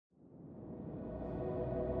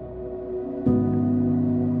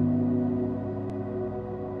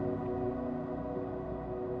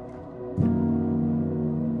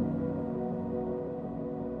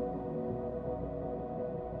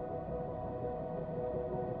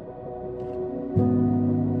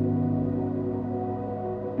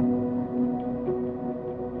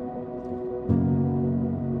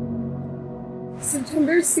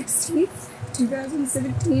October 16th,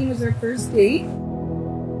 2017 was our first date.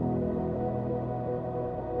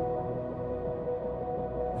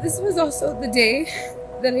 This was also the day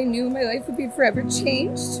that I knew my life would be forever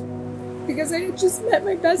changed because I had just met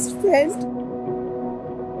my best friend.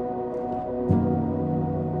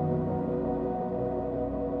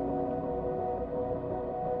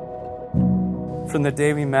 From the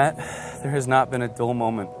day we met, there has not been a dull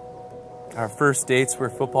moment. Our first dates were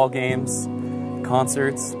football games,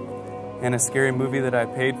 concerts, and a scary movie that I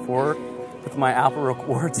paid for with my Apple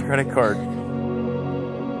Rewards credit card.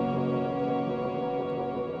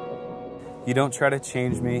 You don't try to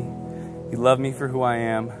change me. You love me for who I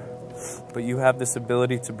am, but you have this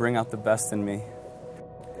ability to bring out the best in me.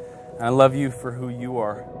 And I love you for who you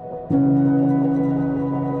are.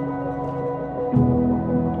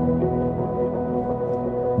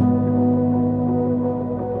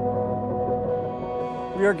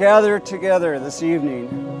 We are gathered together this evening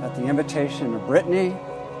at the invitation of Brittany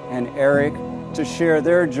and Eric to share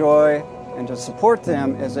their joy and to support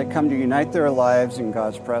them as they come to unite their lives in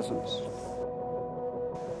God's presence.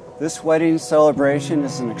 This wedding celebration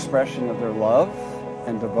is an expression of their love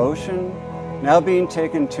and devotion, now being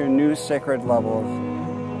taken to a new sacred level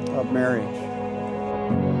of marriage.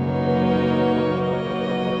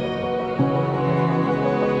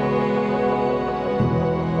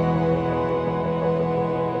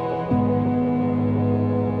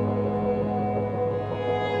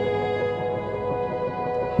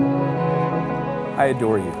 I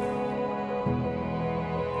adore you.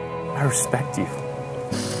 I respect you.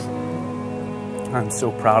 I'm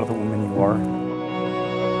so proud of the woman you are.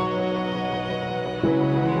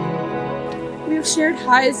 We have shared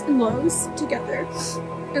highs and lows together.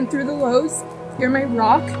 And through the lows, you're my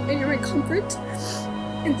rock and you're my comfort.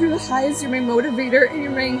 And through the highs, you're my motivator and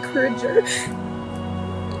you're my encourager.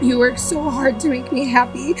 You work so hard to make me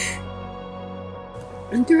happy.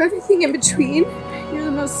 And through everything in between, you're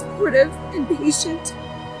the most supportive and patient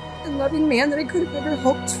and loving man that I could have ever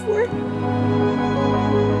hoped for.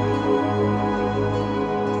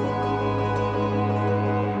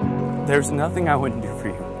 There's nothing I wouldn't do for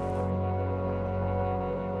you.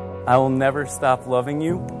 I will never stop loving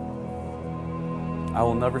you. I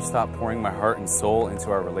will never stop pouring my heart and soul into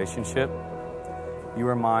our relationship. You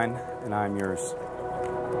are mine and I am yours.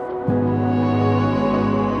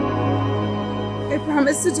 I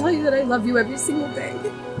promise to tell you that I love you every single day.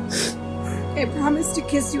 I promise to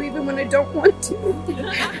kiss you even when I don't want to.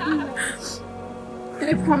 And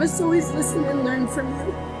I promise to always listen and learn from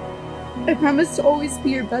you. I promise to always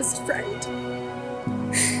be your best friend.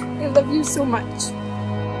 I love you so much.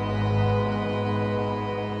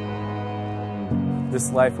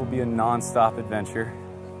 This life will be a non-stop adventure.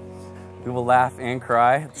 We will laugh and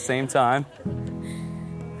cry at the same time.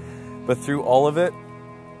 But through all of it,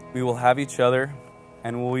 we will have each other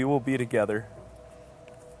and we will be together.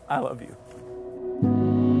 I love you.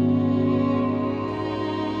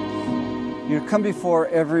 You come before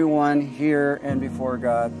everyone here and before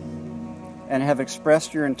God and have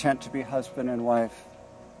expressed your intent to be husband and wife.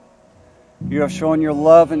 You have shown your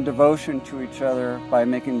love and devotion to each other by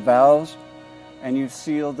making vows, and you've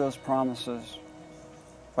sealed those promises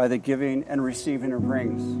by the giving and receiving of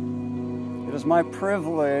rings. It is my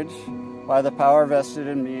privilege, by the power vested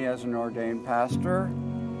in me as an ordained pastor,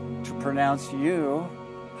 to pronounce you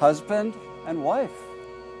husband and wife.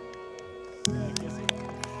 You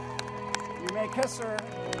may kiss her.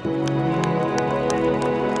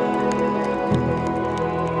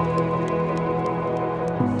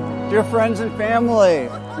 Dear friends and family,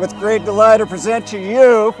 with great delight I present to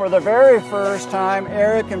you for the very first time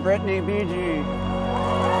Eric and Brittany BG.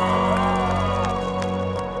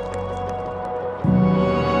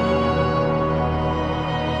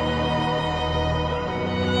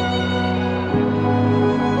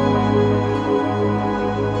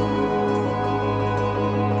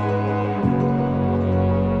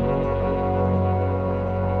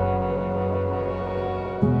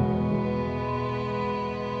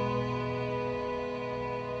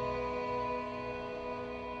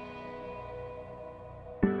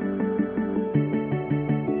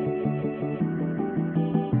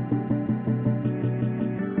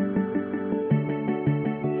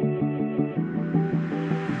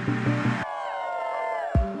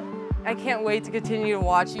 I can't wait to continue to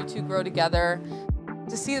watch you two grow together,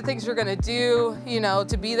 to see the things you're gonna do,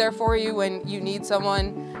 to be there for you when you need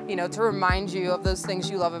someone, to remind you of those things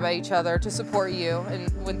you love about each other, to support you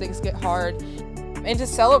and when things get hard, and to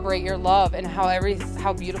celebrate your love and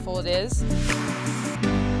how beautiful it is.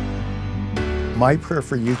 My prayer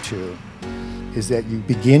for you two is that you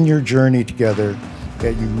begin your journey together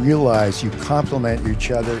that you realize you complement each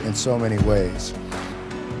other in so many ways.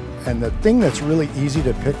 And the thing that's really easy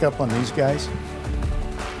to pick up on these guys,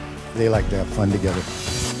 they like to have fun together.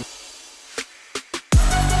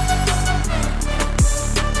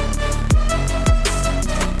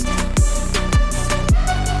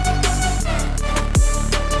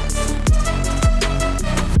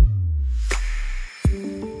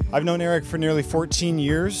 I've known Eric for nearly 14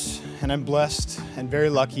 years, and I'm blessed and very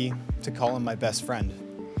lucky to call him my best friend.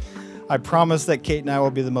 I promise that Kate and I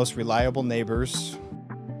will be the most reliable neighbors.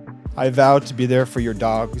 I vow to be there for your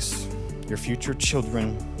dogs, your future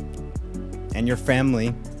children, and your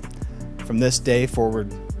family from this day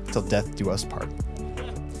forward till death do us part.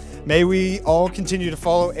 May we all continue to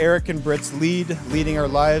follow Eric and Britt's lead, leading our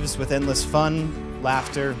lives with endless fun,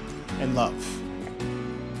 laughter, and love.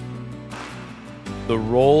 The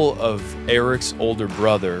role of Eric's older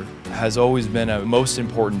brother has always been a most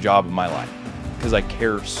important job of my life because I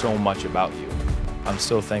care so much about you. I'm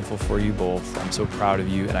so thankful for you both. I'm so proud of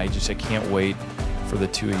you, and I can't wait for the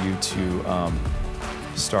two of you to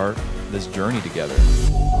start this journey together.